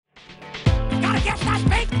got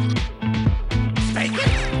bacon?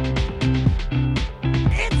 Bacon?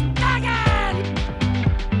 It's bacon!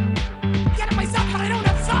 Get it myself, but I don't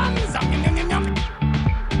have sons! Yum, yum, yum, yum.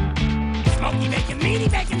 Smoky bacon, meaty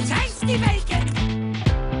bacon, tasty bacon!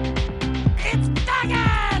 It's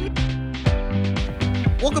bacon!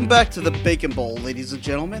 Welcome back to the Bacon Bowl, ladies and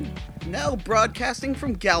gentlemen. Now broadcasting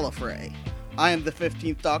from Gallifrey. I am the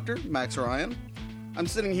 15th Doctor, Max Ryan. I'm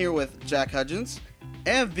sitting here with Jack Hudgens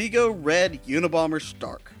and Vigo Red Unabomber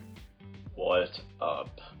Stark. What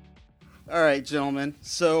up? Alright, gentlemen,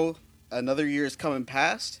 so another year is coming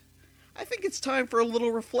past. I think it's time for a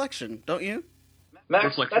little reflection, don't you?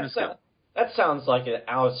 Max, that sounds like an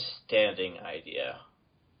outstanding idea.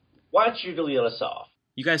 Why don't you lead us off?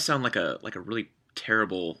 You guys sound like a really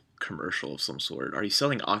terrible commercial of some sort. Are you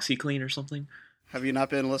selling OxyClean or something? Have you not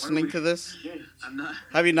been listening to this? I'm not.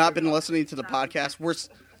 Have you not been listening to the podcast? We're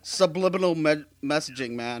subliminal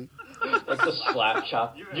messaging, man. It's a slap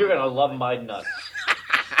chop. You're gonna love my nuts.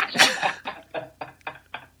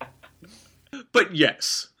 But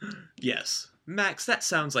yes, Max, that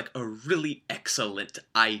sounds like a really excellent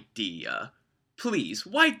idea. Please,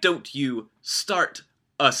 why don't you start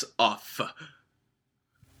us off?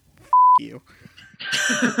 You.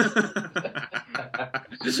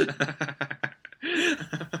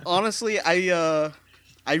 Honestly, I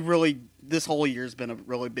really, this whole year's been a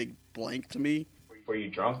really big blank to me. Were you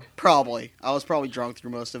drunk? Probably. I was probably drunk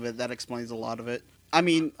through most of it. That explains a lot of it. I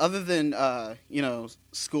mean, other than,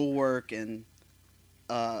 schoolwork and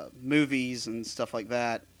movies and stuff like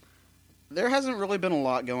that, there hasn't really been a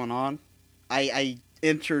lot going on. I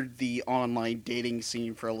entered the online dating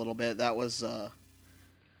scene for a little bit. That was,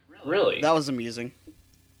 Really? that was amusing.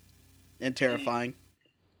 And terrifying.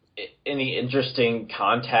 Any interesting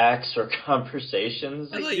contacts or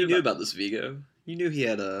conversations? I thought you knew about this, Vigo. You knew he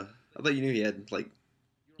had like,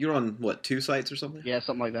 you were on, what, 2 sites or something? Yeah,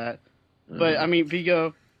 something like that. But, I mean,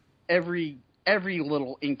 Vigo, every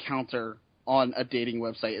little encounter on a dating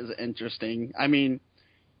website is interesting. I mean,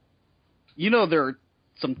 there are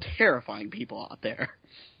some terrifying people out there.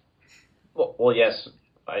 Well, yes.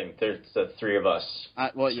 There's the 3 of us.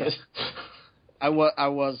 Yes. I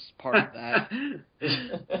was part of that.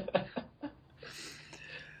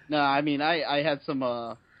 No, I mean, I had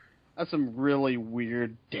some really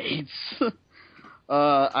weird dates.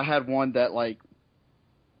 I had one that, like,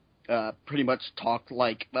 pretty much talked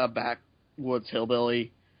like a backwoods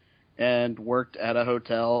hillbilly and worked at a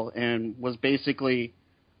hotel and was basically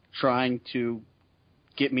trying to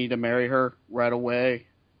get me to marry her right away.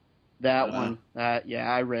 One,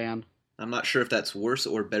 I ran. I'm not sure if that's worse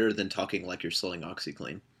or better than talking like you're selling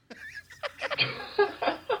OxyClean.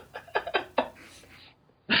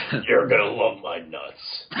 You're gonna love my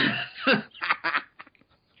nuts.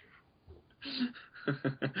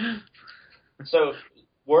 So,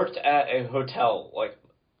 worked at a hotel, like,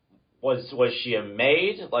 was she a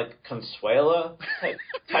maid, like Consuela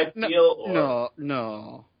type deal? Or?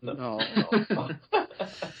 No.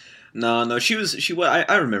 No, she was.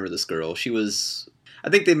 I remember this girl. She was. I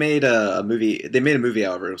think they made a movie. They made a movie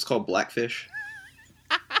out of her. It was called Blackfish.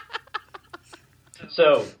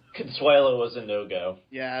 So Consuela was a no-go.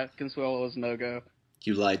 Yeah, Consuela was a no-go.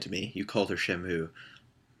 You lied to me. You called her Shamu.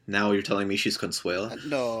 Now you're telling me she's Consuela?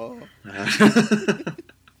 No.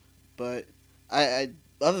 But I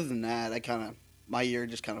other than that, my year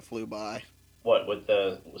just kind of flew by. What, with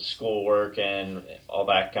the schoolwork and all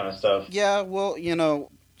that kind of stuff? Yeah, well,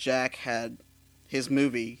 Jack had his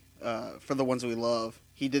movie, For the Ones We Love.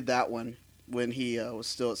 He did that one when he was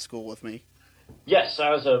still at school with me. Yes,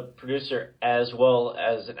 I was a producer as well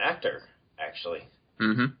as an actor, actually.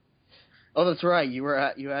 Mm-hmm. Oh, that's right. You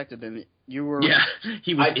acted in it. You were. Yeah,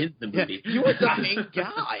 he was in the movie. You were the main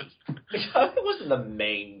guy. I wasn't the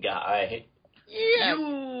main guy. Yeah.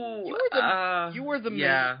 You were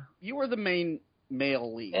the main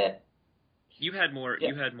male lead. You had more. Yeah.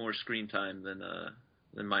 You had more screen time than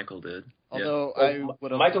Michael did. Although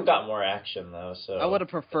Michael got more action though, so I would have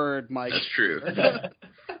preferred Mike. That's true.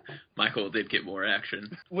 Michael did get more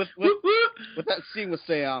action with that scene with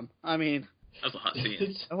Sam. I mean, that was a hot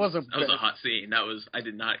scene. That was a hot scene. I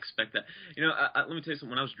did not expect that. Let me tell you something.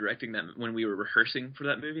 When I was directing that, when we were rehearsing for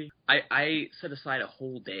that movie, I set aside a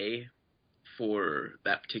whole day for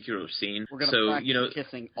that particular scene. We're gonna practice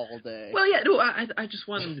kissing all day. Well, yeah, no, I just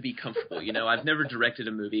wanted them to be comfortable. I've never directed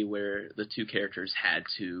a movie where the 2 characters had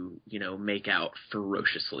to, make out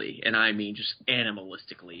ferociously, and I mean just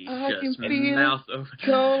animalistically, just mouth open.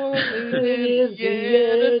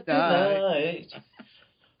 Tonight.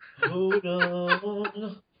 Hold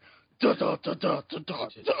on.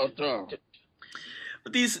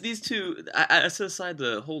 But these 2, I set aside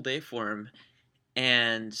the whole day for them.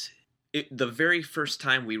 And the very first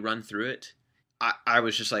time we run through it, I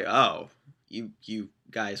was just like, oh, you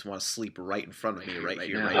guys want to sleep right in front of me right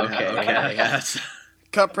here, right now. Okay, yes.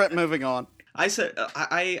 Cut print, moving on. I said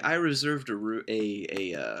I reserved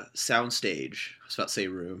a sound stage. I was about to say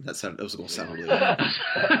room. That was going to sound really bad.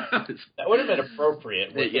 That would have been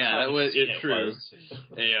appropriate. Yeah, that was true.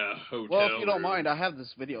 A hotel. Well, if you don't mind, I have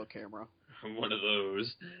this video camera. One of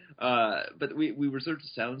those. But we reserved a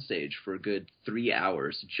sound stage for a good 3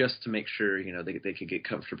 hours just to make sure, they could get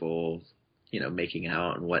comfortable, making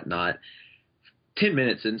out and whatnot. 10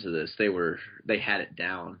 minutes into this, they had it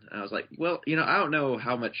down. And I was like, well, I don't know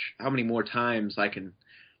how many more times I can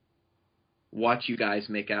watch you guys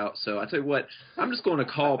make out. So I tell you what, I'm just going to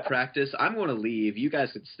call practice. I'm going to leave. You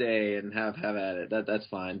guys could stay and have at it. That's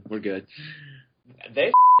fine. We're good.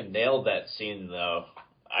 They nailed that scene though.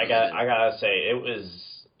 I gotta say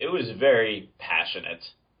it was very passionate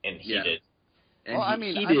and heated. Yeah. And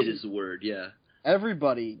heated is the word. Yeah.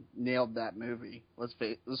 Everybody nailed that movie. Let's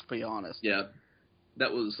be honest. Yeah.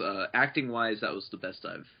 That was acting wise. That was the best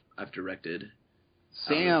I've directed.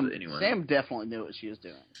 Sam definitely knew what she was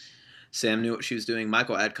doing. Sam knew what she was doing.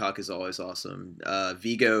 Michael Adcock is always awesome.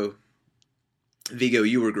 Vigo,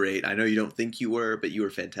 you were great. I know you don't think you were, but you were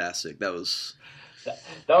fantastic. That was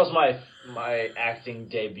my acting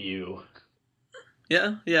debut.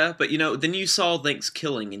 Yeah, but then you saw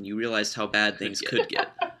Thanksgiving and you realized how bad things could get.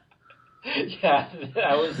 Yeah,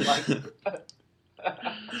 I was like,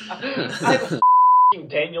 I'm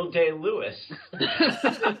Daniel Day-Lewis.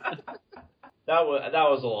 That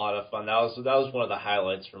was a lot of fun. That was one of the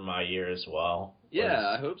highlights from my year as well. Yeah,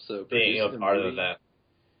 I hope so. Being a part of that.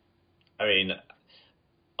 I mean,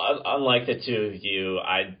 unlike the two of you,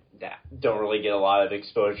 I don't really get a lot of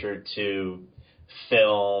exposure to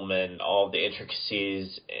film and all the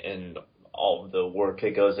intricacies and all the work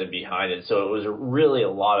that goes in behind it. So it was really a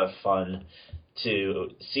lot of fun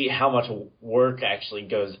to see how much work actually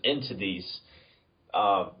goes into these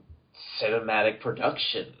cinematic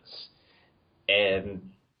productions.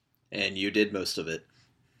 And you did most of it.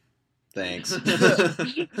 Thanks.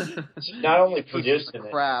 Not only produced it.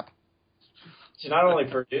 Crap. To not only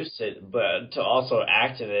produce it, but to also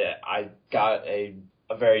act in it, I got a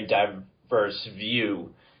very diverse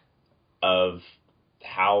view of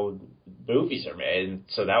how movies are made. And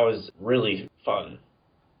so that was really fun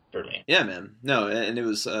for me. Yeah, man. No, and it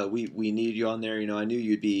was, we needed you on there. I knew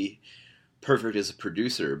you'd be perfect as a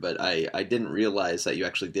producer, but I didn't realize that you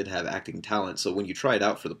actually did have acting talent. So when you tried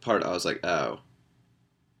out for the part, I was like, oh,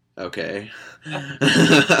 okay.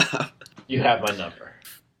 You have my number.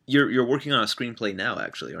 You're working on a screenplay now,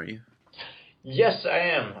 actually, aren't you? Yes, I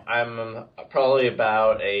am. I'm probably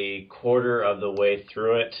about a quarter of the way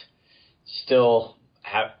through it. Still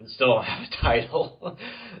don't have a title.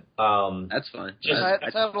 That's fine.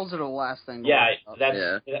 Titles are the last thing.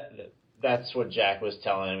 That's what Jack was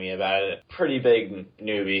telling me about it. Pretty big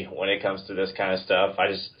newbie when it comes to this kind of stuff. I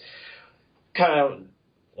just kind of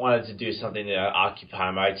wanted to do something to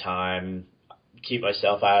occupy my time, keep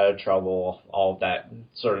myself out of trouble, all that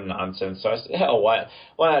sort of nonsense. So I said, hell, why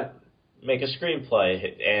not make a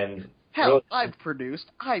screenplay? And hell, I've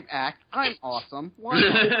produced, I act, I'm awesome. Why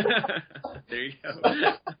not? There you go.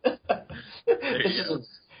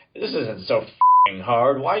 This isn't so f***ing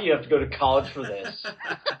hard. Why do you have to go to college for this?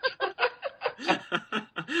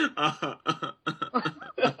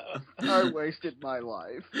 I wasted my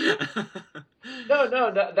life.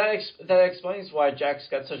 No, that explains why Jack's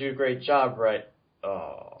got such a great job, right?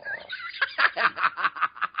 Oh.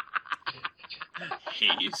 I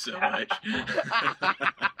hate you so much.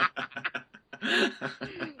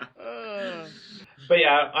 But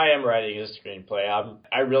yeah, I am writing a screenplay.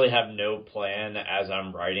 I really have no plan as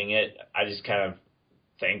I'm writing it. I just kind of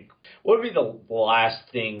think, what would be the last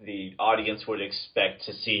thing the audience would expect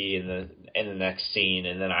to see in the next scene,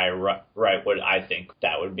 and then I write what I think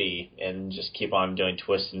that would be, and just keep on doing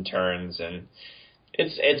twists and turns. And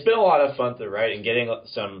it's been a lot of fun to write, and getting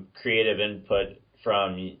some creative input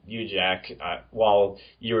from you, Jack. While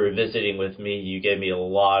you were visiting with me, you gave me a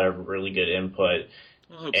lot of really good input,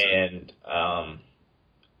 and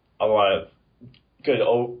a lot of good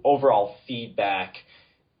overall feedback.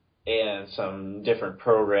 And some different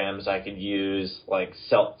programs I could use, like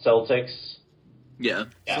Celtics. Yeah,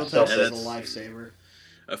 Celtics is a lifesaver.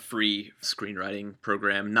 A free screenwriting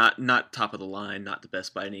program, not top of the line, not the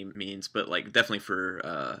best by any means, but like definitely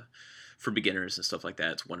for beginners and stuff like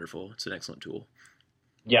that. It's wonderful. It's an excellent tool.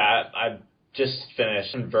 Yeah, I just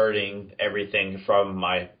finished converting everything from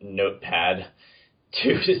my notepad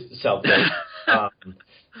to Celtics.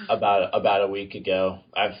 About a week ago.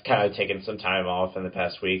 I've kind of taken some time off in the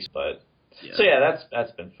past weeks, but Yeah. So yeah,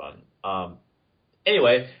 that's been fun.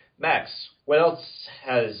 Anyway, Max, what else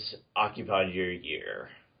has occupied your year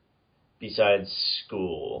besides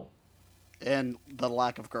school And the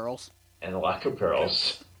lack of girls. and the lack of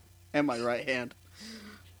girls? And my right hand.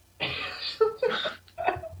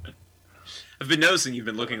 I've been noticing you've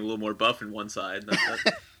been looking a little more buff in one side.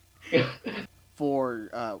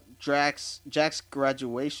 For Jack's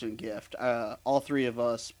graduation gift, all three of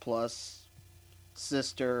us plus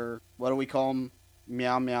sister, what do we call them?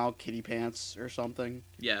 Meow Meow Kitty Pants or something.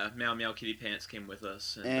 Yeah, Meow Meow Kitty Pants came with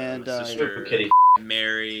us, And, my sister Kitty.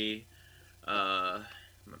 Mary, Boo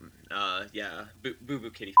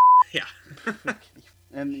Boo Kitty, yeah.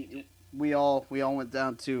 And we all went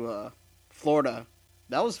down to Florida.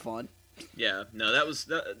 That was fun. Yeah, no, that was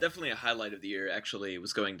definitely a highlight of the year. Actually,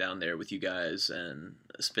 was going down there with you guys and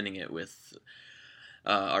spending it with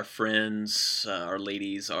our friends, our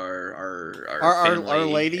ladies, our family. Our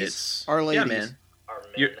ladies. Our ladies. Yeah, man.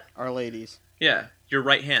 Our ladies. Yeah, your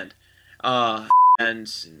right hand. And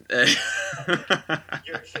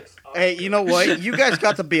Hey, you know what? You guys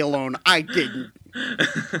got to be alone. I didn't.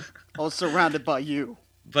 I was surrounded by you.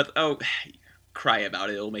 But cry about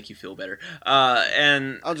it. It'll make you feel better.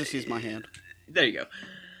 And I'll just use my hand. There you go.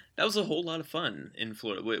 That was a whole lot of fun in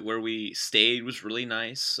Florida. Where we stayed was really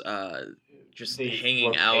nice. Just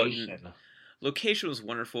hanging out. Location was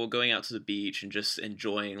wonderful. Going out to the beach and just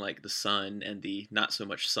enjoying like the sun and the not so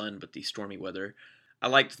much sun but the stormy weather. I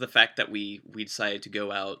liked the fact that we decided to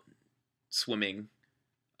go out swimming,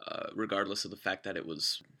 regardless of the fact that it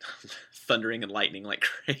was thundering and lightning like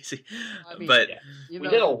crazy. I mean, but we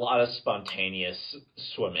did a lot of spontaneous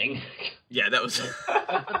swimming. Yeah, that was the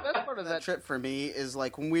best part of that trip for me is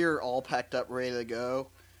like when we were all packed up ready to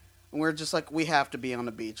go, and we're just like, we have to be on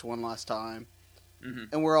the beach one last time. Mm-hmm.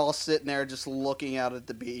 And we're all sitting there just looking out at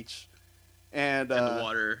the beach, and the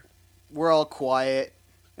water. We're all quiet,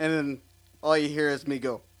 and then all you hear is me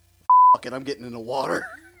go, "Fuck it, I'm getting in the water."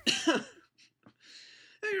 No,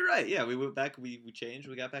 you're right. Yeah, we went back. We changed.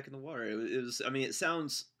 We got back in the water. It was. I mean, it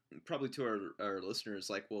sounds probably to our listeners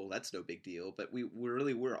like, well, that's no big deal. But we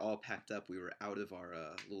were all packed up. We were out of our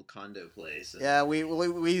little condo place. And, yeah,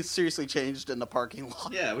 we seriously changed in the parking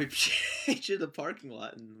lot. Yeah, we changed in the parking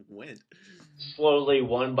lot and went. Slowly,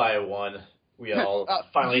 one by one, we all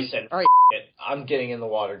finally said, all right, it, I'm getting in the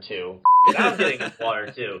water too. And I'm getting in the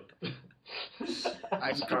water too.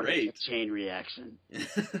 I started a chain reaction.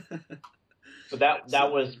 But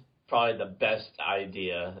that was probably the best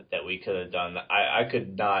idea that we could have done. I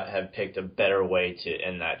could not have picked a better way to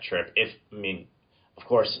end that trip. Of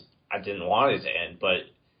course, I didn't want it to end, but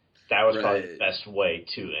that was probably the best way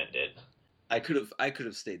to end it. I could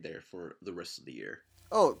have stayed there for the rest of the year.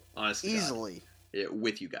 Oh, honestly, easily. Yeah,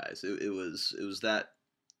 with you guys. It was that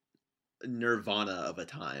nirvana of a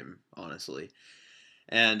time, honestly.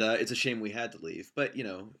 And it's a shame we had to leave, but you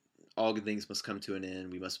know, all good things must come to an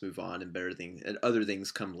end. We must move on, and other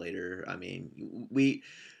things come later. I mean,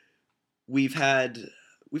 we've had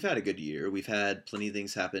a good year. We've had plenty of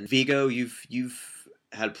things happen. Vigo, you've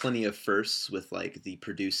had plenty of firsts with like the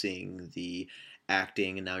producing, the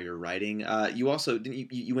acting, and now you're writing. You also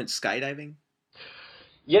you went skydiving?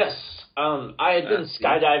 Yes, I had been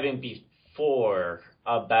skydiving before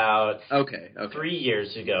about 3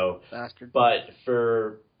 years ago. Bastard. But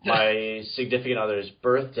for my significant other's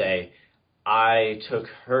birthday, I took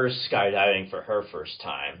her skydiving for her first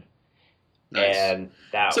time. Nice. And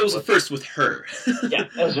that so it was a first with her. Yeah,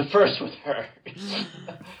 it was a first with her.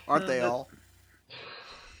 Aren't they all?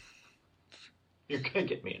 You're gonna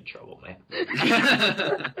get me in trouble, man.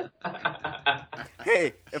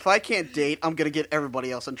 Hey, if I can't date, I'm gonna get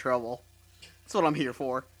everybody else in trouble. That's what I'm here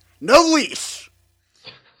for. No leash!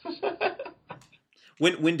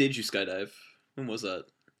 When did you skydive? When was that?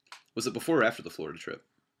 Was it before or after the Florida trip?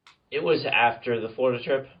 It was after the Florida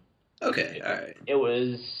trip. Okay, all right. It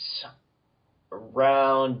was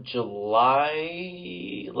around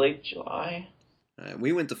July, late July.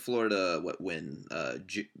 We went to Florida, when?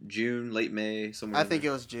 June, late May, somewhere? I think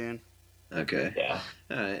it was June. Okay. Yeah.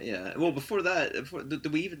 Yeah. Well, before that,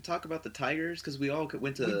 did we even talk about the Tigers? Because we all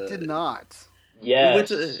went to... We did not. Yes. We went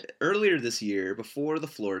to, earlier this year, before the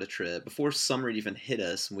Florida trip, before summer even hit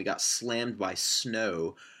us, and we got slammed by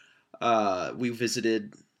snow, we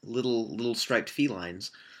visited little striped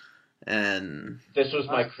felines. And... This was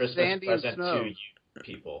my Christmas present to you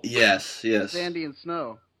people. Yes. Sandy and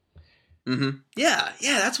snow. Mm-hmm. Yeah,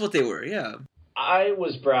 that's what they were, yeah. I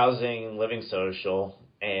was browsing Living Social,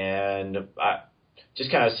 and I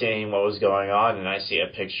just kind of seeing what was going on, and I see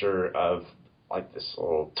a picture of like this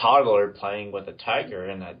little toddler playing with a tiger,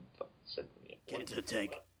 and I said, Get into the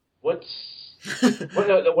tank. What's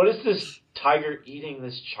What is this tiger eating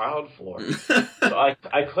this child for? So I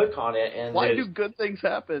click on it, and why do good things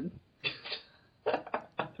happen?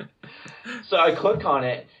 So I click on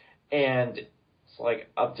it, and it's like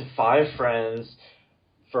up to 5 friends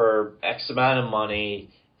for X amount of money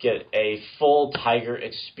get a full tiger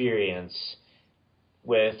experience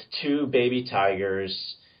with 2 baby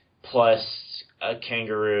tigers plus a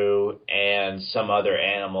kangaroo and some other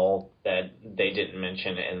animal that they didn't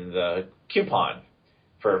mention in the coupon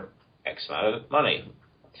for X amount of money.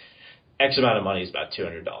 X amount of money is about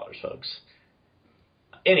 $200, folks.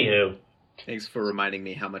 Anywho. Thanks for reminding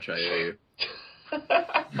me how much I owe you.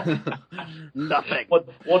 Nothing.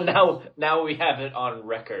 Well, now we have it on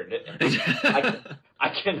record. I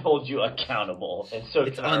can hold you accountable, and so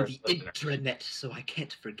it's can on our the listeners. intranet, so I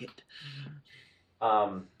can't forget.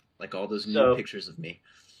 Like all those So- new pictures of me.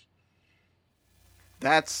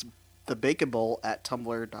 That's the Bacon Bowl at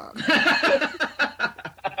Tumblr.com.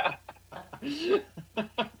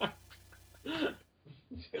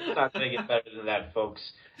 It's not going to get better than that, folks.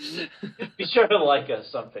 Be sure to like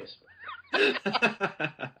us on Facebook.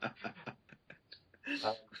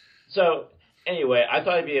 So, anyway, I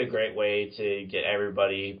thought it'd be a great way to get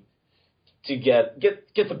everybody to get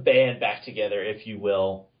the band back together, if you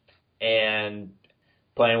will, and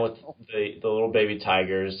playing with the little baby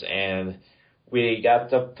tigers. And we got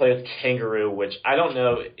to play with Kangaroo, which I don't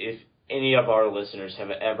know if any of our listeners have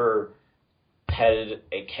ever petted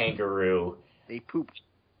a kangaroo. They poop.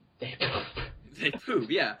 They poop,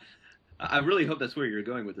 yeah. I really hope that's where you're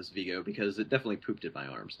going with this, Vigo, because it definitely pooped in my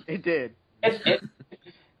arms. It did.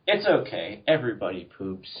 It's okay. Everybody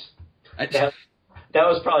poops. I- That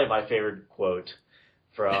was probably my favorite quote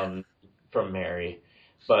from Mary.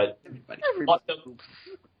 But Everybody poops.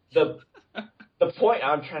 the point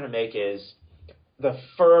I'm trying to make is the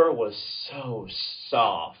fur was so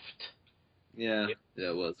soft. Yeah,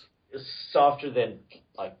 it was. It was softer than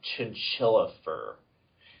like chinchilla fur.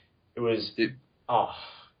 It was Dude.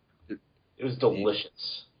 it was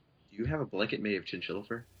delicious. Do you have a blanket made of chinchilla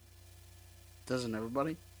fur? Doesn't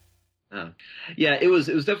everybody? Oh. Yeah, it was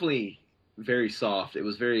definitely very soft. It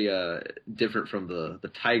was very different from the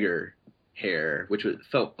tiger hair, which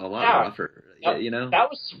felt a lot rougher. That, you know, that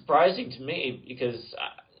was surprising to me because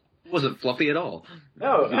it wasn't fluffy at all.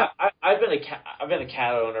 no, I've been a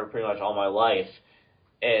cat owner pretty much all my life,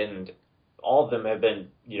 and all of them have been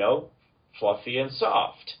fluffy and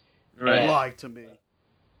soft. Right. Lie to me.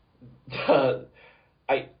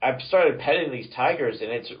 I've started petting these tigers,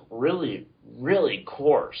 and it's really, really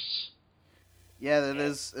coarse. Yeah, it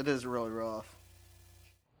is really rough.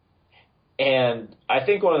 And I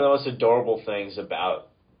think one of the most adorable things about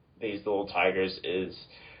these little tigers is,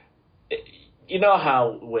 you know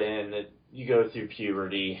how when you go through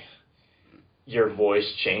puberty, your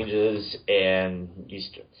voice changes and you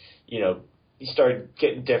start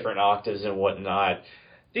getting different octaves and whatnot.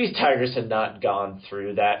 These tigers had not gone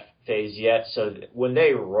through that phase yet, so when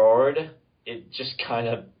they roared, it just kind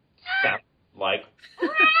of sounded like...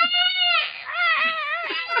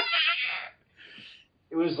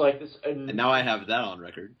 It was like this... And now I have that on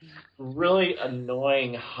record. Really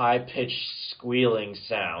annoying, high-pitched squealing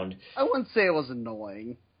sound. I wouldn't say it was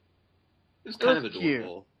annoying. It was kind of was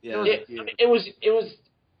adorable. cute. Yeah. It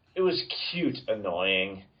was cute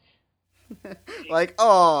annoying. Like,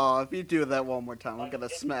 oh, if you do that one more time, I'm gonna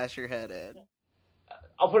smash your head in.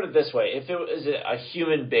 I'll put it this way: if it was a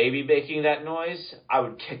human baby making that noise, I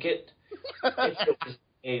would kick it. If it was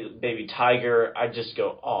a baby tiger, I'd just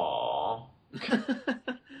go, "Aww."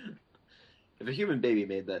 If a human baby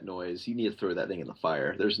made that noise, you need to throw that thing in the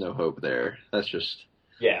fire. There's no hope there.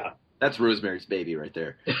 That's Rosemary's Baby right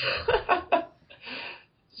there.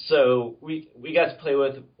 So we got to play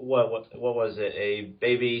with what was it? A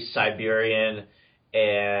baby Siberian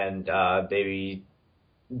and baby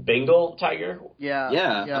Bengal tiger. Yeah.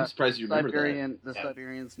 I'm surprised you remember Siberian. that. The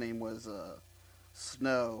Siberian's name was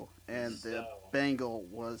Snow, and the Bengal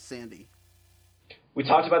was Sandy. We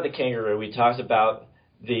talked about the kangaroo. We talked about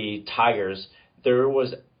the tigers. There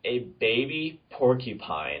was a baby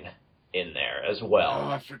porcupine in there as well. Oh,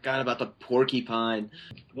 I forgot about the porcupine.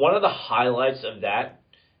 One of the highlights of that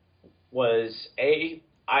was I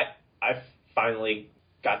finally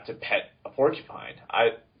got to pet a porcupine.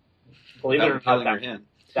 I believe it or not,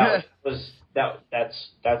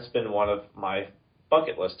 that's been one of my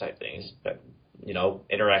bucket list type things. That,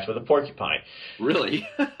 interact with a porcupine. Really?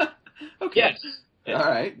 Okay. Yes. All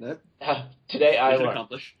right. Today I can learned.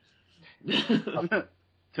 accomplish.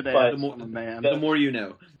 Today, But- I'm a man. The more you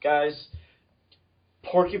know. Guys,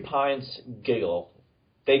 porcupines giggle.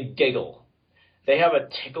 They giggle. They have a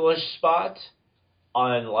ticklish spot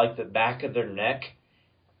on like the back of their neck,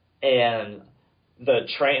 and the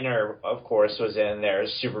trainer, of course, was in there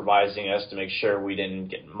supervising us to make sure we didn't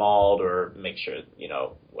get mauled or make sure,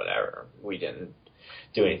 whatever, we didn't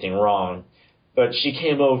do anything wrong. But she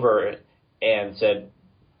came over and said,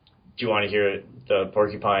 "Do you want to hear the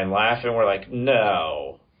porcupine laugh?" And we're like,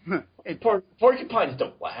 "No." Porcupines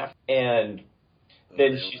don't laugh. And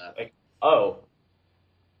then she's like, "Oh,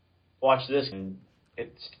 watch this." And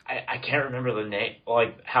I can't remember the name,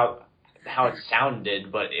 like how it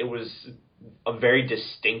sounded, but it was a very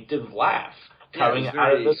distinctive laugh coming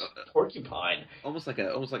out of this porcupine. Almost like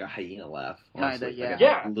a hyena laugh. Kinda, yeah.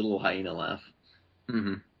 Like a little hyena laugh.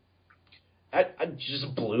 Mm-hmm. It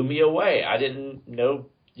just blew me away. I didn't know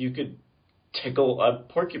you could tickle a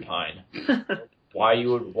porcupine. Why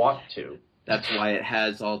you would want to. That's why it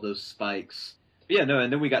has all those spikes. But yeah, no,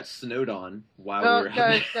 and then we got snowed on while we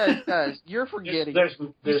were... Guys, you're forgetting. There's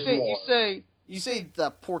more. You say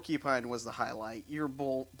the porcupine was the highlight. You're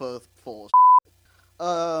both full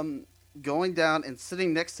of going down and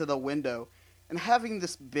sitting next to the window and having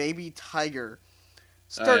this baby tiger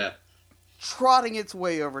start trotting its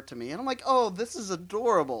way over to me. And I'm like, oh, this is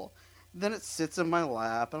adorable. Then it sits in my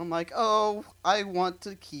lap, and I'm like, oh, I want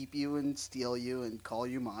to keep you and steal you and call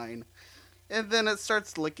you mine. And then it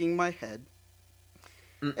starts licking my head.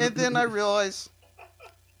 And then I realize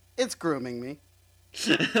it's grooming me.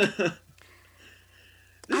 I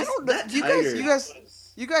don't know.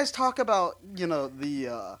 You guys talk about,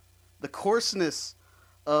 the coarseness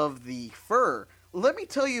of the fur. Let me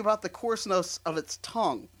tell you about the coarseness of its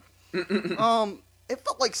tongue. It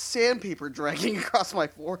felt like sandpaper dragging across my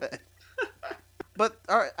forehead. But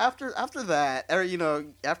all right, after that, or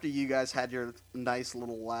after you guys had your nice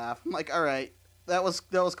little laugh, I'm like, all right, that was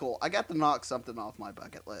cool. I got to knock something off my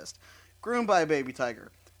bucket list. Groomed by a baby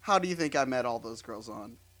tiger. How do you think I met all those girls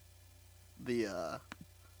on the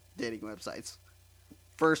dating websites?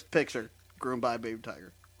 First picture, groomed by a baby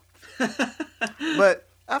tiger. But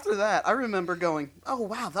after that, I remember going, oh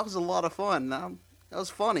wow, that was a lot of fun. That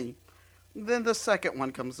was funny. Then the second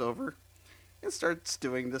one comes over and starts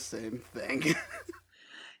doing the same thing.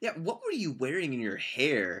 Yeah, what were you wearing in your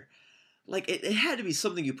hair? Like, it had to be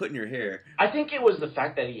something you put in your hair. I think it was the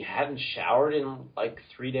fact that he hadn't showered in,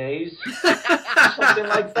 3 days. Something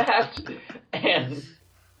like that.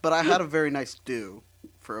 But I had a very nice dew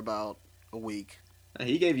for about a week.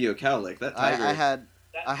 He gave you a cow lick. That tiger...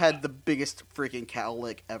 I had the biggest freaking cow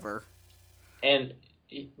lick ever. And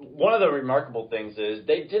one of the remarkable things is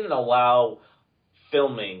they didn't allow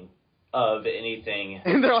filming of anything.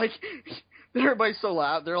 And everybody's so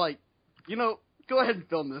loud. They're like, go ahead and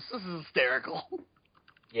film this. This is hysterical.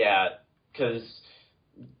 Yeah, because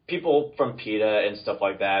people from PETA and stuff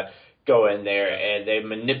like that go in there and they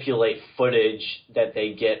manipulate footage that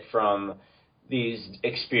they get from these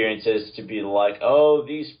experiences to be like, oh,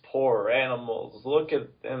 these poor animals, look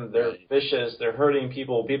at them, they're vicious, they're hurting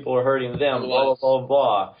people, people are hurting them, blah, blah, blah,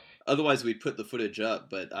 blah. Otherwise, we'd put the footage up,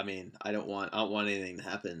 but I mean, I don't want anything to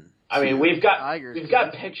happen. I mean, we've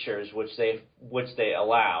got pictures which they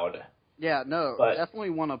allowed. Yeah, no, but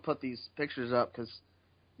definitely want to put these pictures up because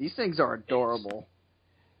these things are adorable.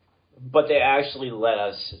 But they actually let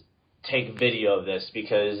us take video of this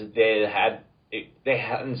because they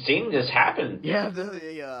hadn't seen this happen. Yeah,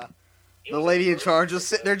 the lady in charge was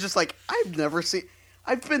sitting there just like, I've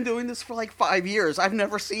been doing this for 5 years. I've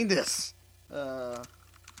never seen this. I'm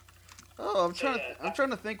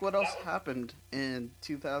trying to think what else happened in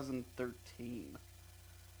 2013.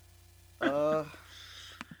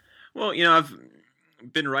 Well, I've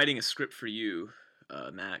been writing a script for you,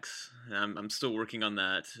 Max. I'm still working on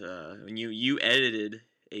that. And you edited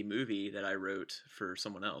a movie that I wrote for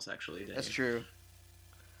someone else, actually. That's true.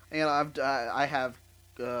 And I have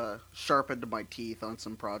sharpened my teeth on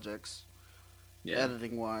some projects,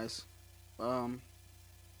 editing wise.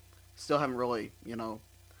 Still haven't really,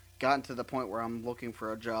 gotten to the point where I'm looking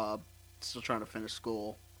for a job. Still trying to finish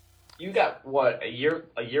school. You got what, a year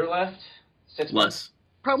left? 6 months?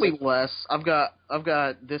 Probably less. I've got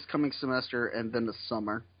this coming semester and then the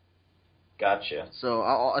summer. Gotcha. So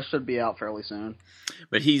I should be out fairly soon.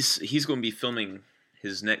 But he's going to be filming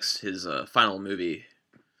his final movie.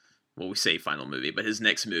 Well, we say final movie, but his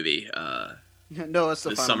next movie. No, it's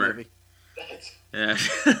the final summer. movie.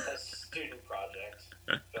 That's a student project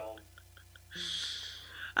film.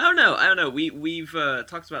 I don't know. We've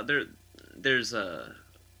talked about there's the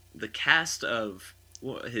cast of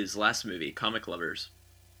his last movie, Comic Lovers.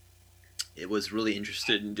 It was really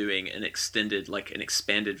interested in doing an expanded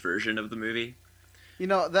version of the movie.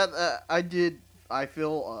 That I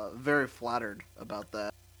feel very flattered about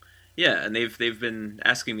that. Yeah, and they've been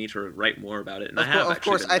asking me to write more about it, and Of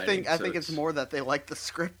course, I think it's more that they like the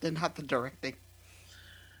script and not the directing.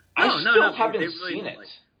 I still haven't really seen it.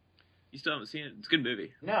 You still haven't seen it? It's a good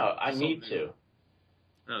movie. No, I need to.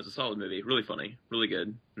 No, it's a solid movie. Really funny, really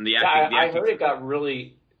good. And I heard it got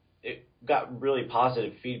really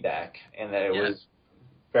positive feedback, and that it was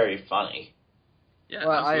very funny. Yeah,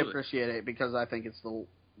 well, absolutely. I appreciate it because I think it's the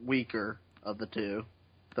weaker of the two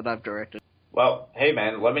that I've directed. Well, hey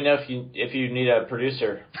man, let me know if you need a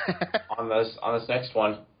producer on this next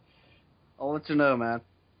one. I'll let you know, man.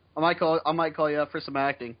 I might call you up for some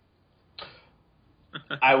acting.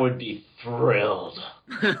 I would be thrilled.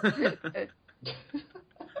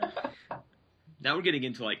 Now we're getting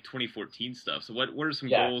into like 2014 stuff. So what are some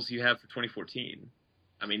goals you have for 2014?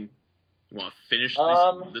 I mean, you want to finish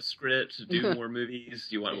the script, do more movies?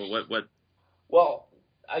 You want what? Well,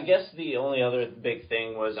 I guess the only other big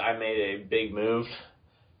thing was I made a big move.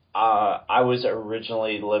 I was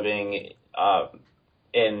originally living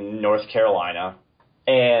in North Carolina,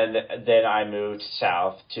 and then I moved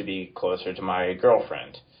south to be closer to my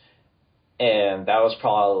girlfriend. And that was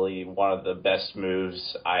probably one of the best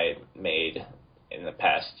moves I made in the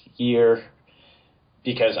past year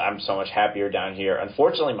because I'm so much happier down here.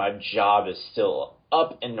 Unfortunately, my job is still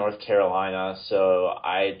up in North Carolina, so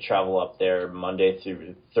I travel up there Monday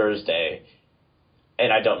through Thursday.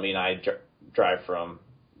 And I don't mean I drive from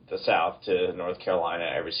the south to North Carolina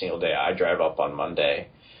every single day. I drive up on Monday,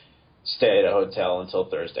 stay at a hotel until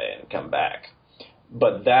Thursday, and come back.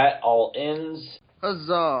 But that all ends.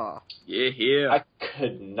 Huzzah! Yeah. I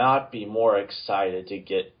could not be more excited to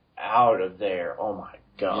get out of there. Oh my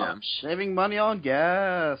gosh. Yeah. Saving money on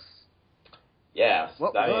gas. Yeah.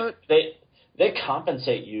 What? They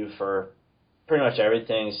compensate you for pretty much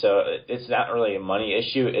everything, so it's not really a money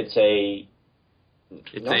issue.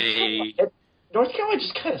 North Carolina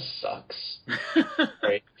just kind of sucks.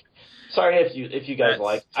 Right. Sorry if you guys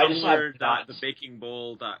like. I just have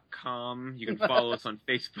Tumblr.thebakingbowl.com. You can follow us on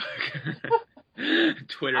Facebook.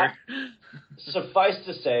 Twitter. Suffice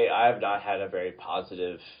to say, I have not had a very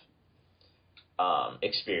positive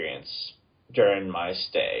experience during my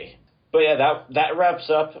stay. But yeah, that wraps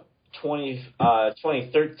up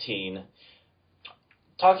 2013.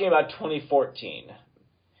 Talking about 2014.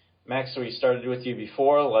 Max, we started with you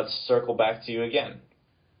before. Let's circle back to you again.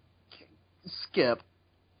 Skip.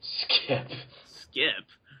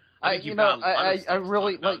 I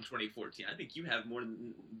really like 2014. I think you have more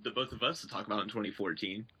than the both of us to talk about in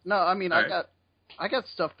 2014. No, I mean I got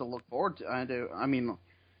stuff to look forward to. I do. I mean,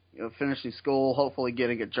 finishing school, hopefully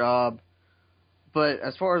getting a job. But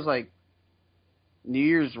as far as like New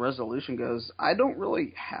Year's resolution goes, I don't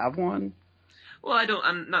really have one. Well,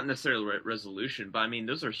 I'm not necessarily resolution, but I mean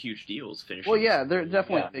those are huge deals. Finishing. Well, yeah, they're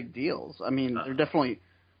definitely big deals. I mean, they're definitely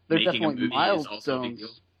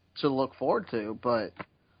milestones to look forward to. But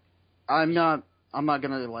I'm not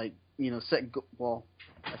gonna set. Well,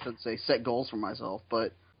 I shouldn't say set goals for myself,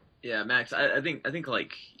 but yeah, Max, I think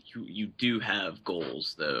like you do have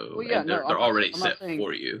goals though. Well, yeah, they're already set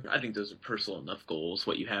for you. I think those are personal enough goals.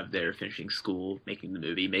 What you have there, finishing school, making the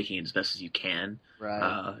movie, making it as best as you can.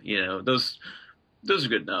 Right. Those are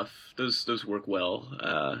good enough. Those work well.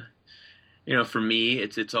 For me,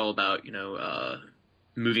 it's all about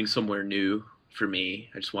moving somewhere new. For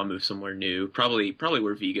me, I just want to move somewhere new. Probably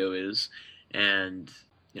where Vigo is, and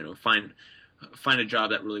find a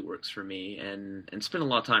job that really works for me, and spend a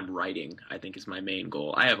lot of time writing. I think is my main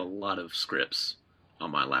goal. I have a lot of scripts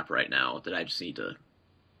on my lap right now that I just need to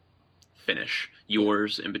finish.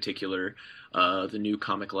 Yours in particular, the new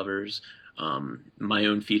Comic Lovers. My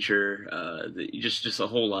own feature, just a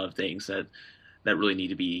whole lot of things that really need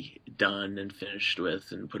to be done and finished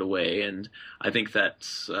with and put away. And I think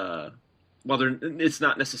that's, it's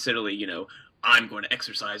not necessarily, I'm going to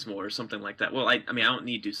exercise more or something like that. Well, I don't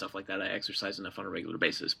need to do stuff like that. I exercise enough on a regular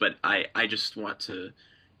basis, but I just want to,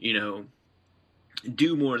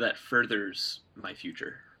 do more that furthers my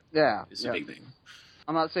future. Yeah. It's a big thing.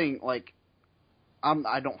 I'm not saying like,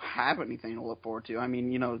 I don't have anything to look forward to. I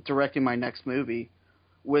mean, directing my next movie,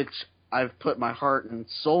 which I've put my heart and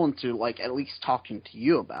soul into, like at least talking to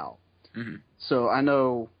you about. Mm-hmm. So I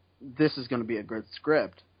know this is going to be a good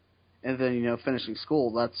script, and then finishing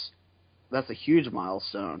school, that's a huge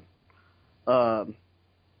milestone. But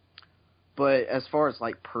as far as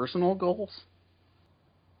like personal goals,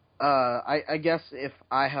 I guess if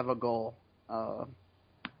I have a goal, a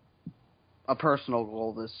personal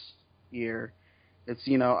goal this year. It's,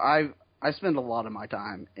 I spend a lot of my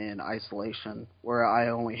time in isolation where I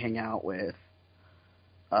only hang out with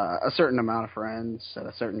a certain amount of friends at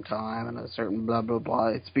a certain time and a certain blah, blah, blah.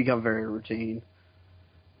 It's become very routine.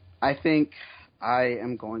 I think I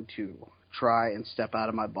am going to try and step out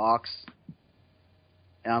of my box.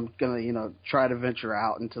 And I'm going to, try to venture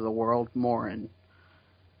out into the world more. And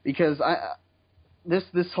because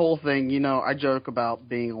this whole thing, I joke about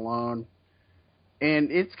being alone.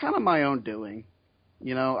 And it's kind of my own doing.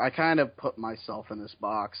 I kind of put myself in this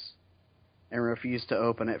box and refuse to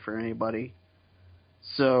open it for anybody.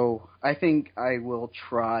 So I think I will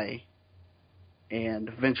try and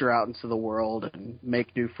venture out into the world and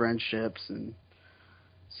make new friendships and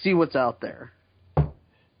see what's out there. Dude,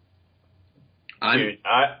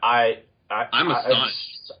 I'm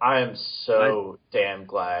astonished. I am so damn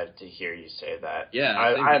glad to hear you say that. Yeah,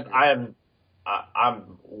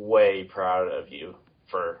 I'm way proud of you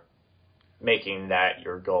for making that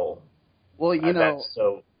your goal. Well, that's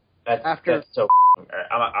so. I'm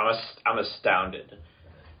astounded.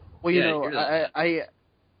 Well, I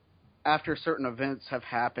after certain events have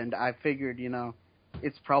happened, I figured,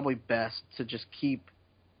 it's probably best to just keep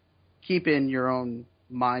in your own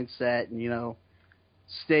mindset and,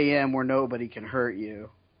 stay in where nobody can hurt you.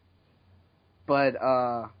 But,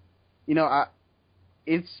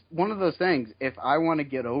 it's one of those things. If I want to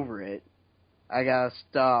get over it, I gotta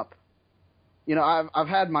stop. I've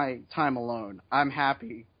had my time alone. I'm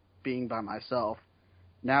happy being by myself.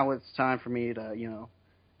 Now it's time for me to,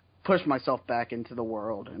 push myself back into the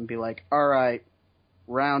world and be like, all right,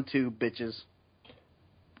 round 2, bitches.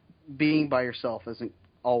 Being by yourself isn't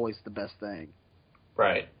always the best thing.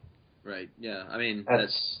 Right. Right. Yeah. I mean,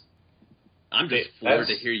 I'm just floored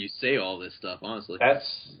to hear you say all this stuff. Honestly, I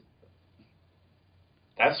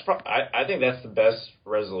think that's the best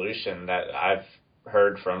resolution that I've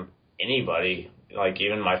heard from anybody. Like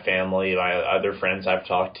even my family, my other friends I've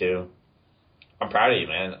talked to. I'm proud of you,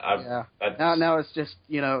 man. Now it's just,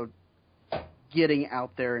 getting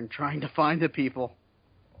out there and trying to find the people.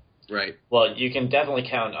 Right. Well, you can definitely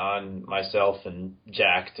count on myself and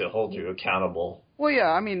Jack to hold you accountable. Well, yeah,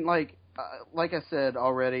 I mean, like I said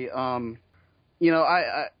already, I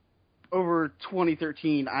over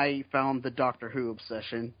 2013, I found the Doctor Who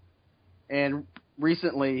obsession. And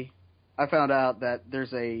recently, I found out that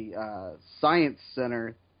there's a science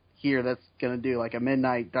center here that's going to do like a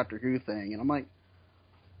midnight Doctor Who thing. And I'm like,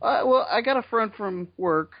 well, I got a friend from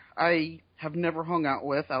work I have never hung out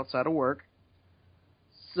with outside of work.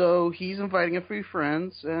 So he's inviting a few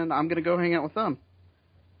friends, and I'm going to go hang out with them.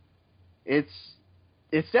 It's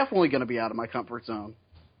definitely going to be out of my comfort zone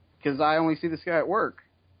because I only see this guy at work.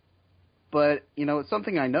 But, it's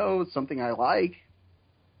something I know. It's something I like.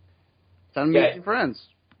 Time to meet new friends.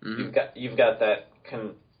 Mm-hmm. You've got that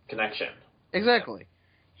connection. Exactly.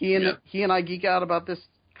 He and I geek out about this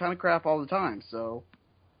kind of crap all the time, so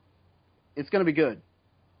it's going to be good.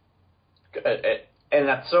 Good. And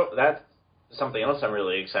that's something else I'm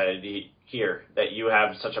really excited to hear, that you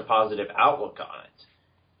have such a positive outlook on it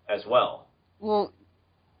as well. Well,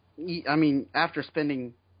 I mean, after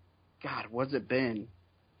spending, God, what's it been,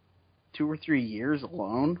 2 or 3 years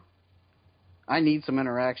alone? I need some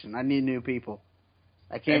interaction. I need new people.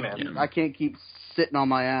 I can't keep sitting on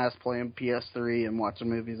my ass playing PS3 and watching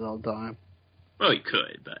movies all the time. Well, you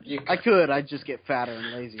could, but... I could. I'd just get fatter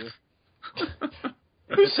and lazier.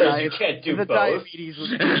 Who says you can't do the both? Diabetes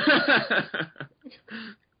was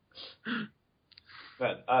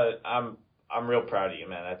But I'm real proud of you,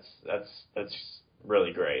 man. That's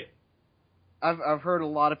really great. I've heard a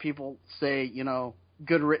lot of people say,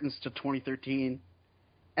 good riddance to 2013,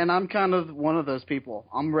 and I'm kind of one of those people.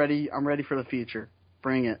 I'm ready for the future.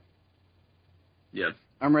 Bring it. Yeah.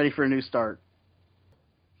 I'm ready for a new start.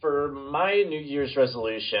 For my New Year's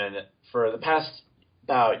resolution, for the past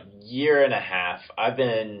about year and a half, I've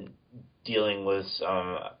been dealing with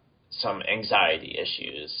some anxiety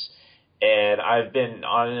issues. And I've been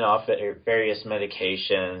on and off various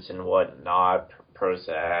medications and whatnot,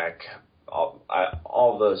 Prozac,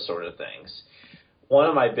 all those sort of things. One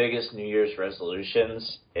of my biggest New Year's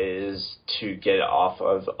resolutions is to get off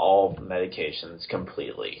of all medications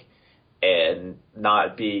completely and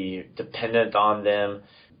not be dependent on them,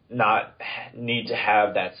 not need to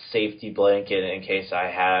have that safety blanket in case I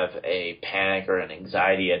have a panic or an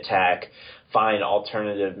anxiety attack, find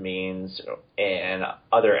alternative means and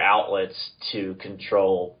other outlets to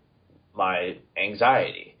control my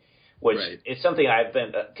anxiety, which is something I've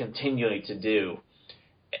been continuing to do.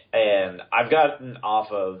 And I've gotten off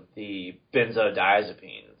of the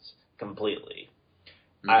benzodiazepines completely.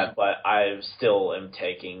 Mm-hmm. But I still am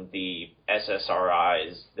taking the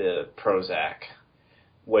SSRIs, the Prozac,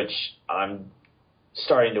 which I'm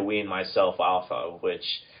starting to wean myself off of,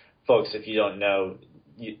 which, folks, if you don't know,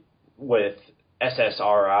 with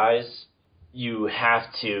SSRIs, you have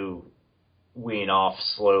to wean off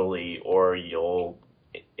slowly, or you'll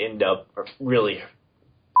end up really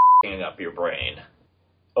f***ing up your brain.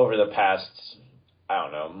 Over the past, I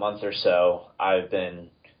don't know, month or so, I've been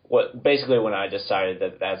basically when I decided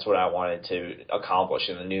that that's what I wanted to accomplish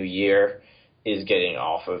in the new year is getting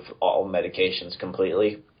off of all medications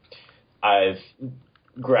completely. I've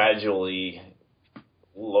gradually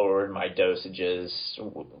lowered my dosages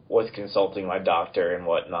with consulting my doctor and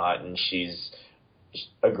whatnot, and she's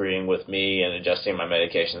agreeing with me and adjusting my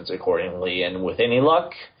medications accordingly. And with any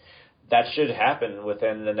luck, that should happen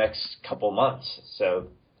within the next couple months. So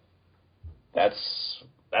that's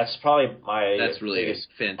probably really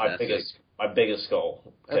fantastic. My biggest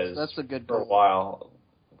goal. That's a good goal. For a while,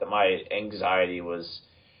 my anxiety was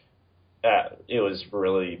it was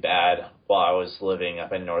really bad while I was living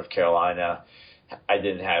up in North Carolina. I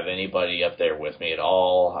didn't have anybody up there with me at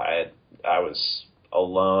all. I was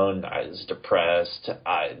alone. I was depressed.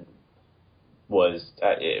 I was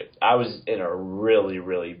in a really,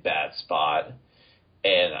 really bad spot,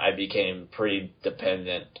 and I became pretty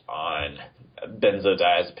dependent on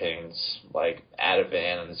benzodiazepines like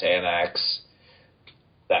Ativan and Xanax,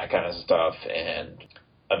 that kind of stuff. And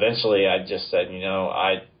eventually, I just said,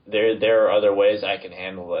 there are other ways I can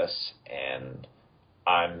handle this, and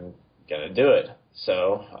I'm gonna do it.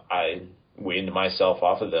 So I weaned myself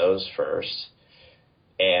off of those first,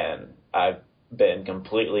 and I've been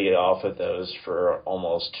completely off of those for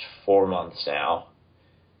almost 4 months now,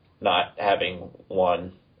 not having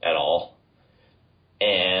one at all.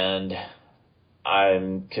 And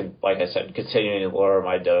I'm, like I said, continuing to lower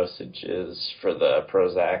my dosages for the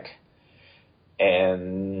Prozac.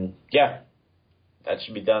 And yeah, that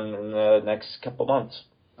should be done in the next couple months.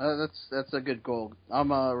 That's a good goal.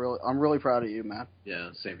 I'm really proud of you, man. Yeah,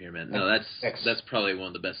 same here, man. No, that's probably one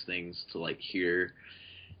of the best things to hear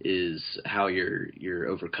is how you're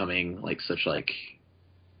overcoming such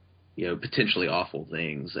potentially awful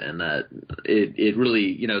things, and that it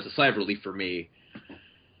really it's a sigh of relief for me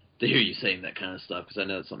to hear you saying that kind of stuff, because I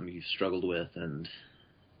know it's something you've struggled with, and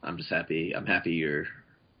I'm just happy. I'm happy you're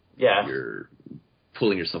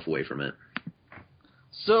pulling yourself away from it.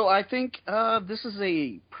 So I think this is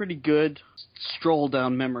a pretty good stroll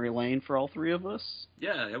down memory lane for all three of us.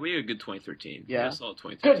 Yeah, we had a good 2013. Yeah, solid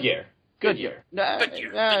 2013. Good year. Good year.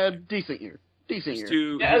 Decent year.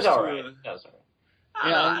 Yeah, that's all right.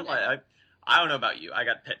 I don't know about you. I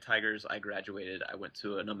got pet tigers. I graduated. I went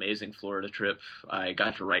to an amazing Florida trip. I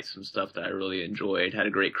got to write some stuff that I really enjoyed. Had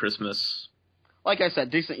a great Christmas. Like I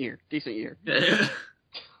said, decent year.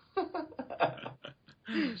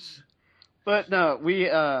 But no, we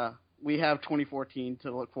have 2014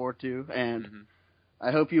 to look forward to, and I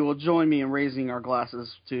hope you will join me in raising our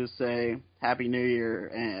glasses to say Happy New Year,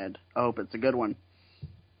 and I hope it's a good one.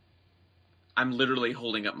 I'm literally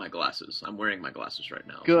holding up my glasses. I'm wearing my glasses right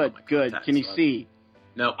now. Good. Can you see?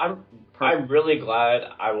 No. I'm really glad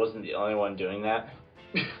I wasn't the only one doing that.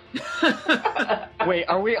 Wait,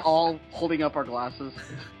 are we all holding up our glasses?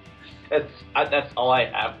 That's all I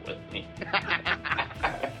have with me.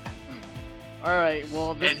 All right.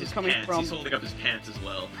 Well, this is coming pants. from. He's holding up his pants as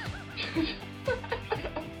well.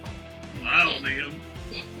 I don't need them.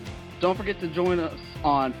 Don't forget to join us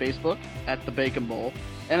on Facebook at The Bacon Bowl,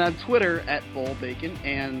 and on Twitter at Bowl Bacon,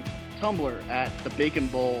 and Tumblr at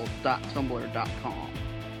thebaconbowl.tumblr.com.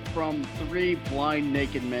 From three blind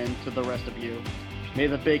naked men to the rest of you, may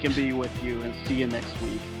the bacon be with you, and see you next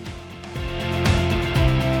week.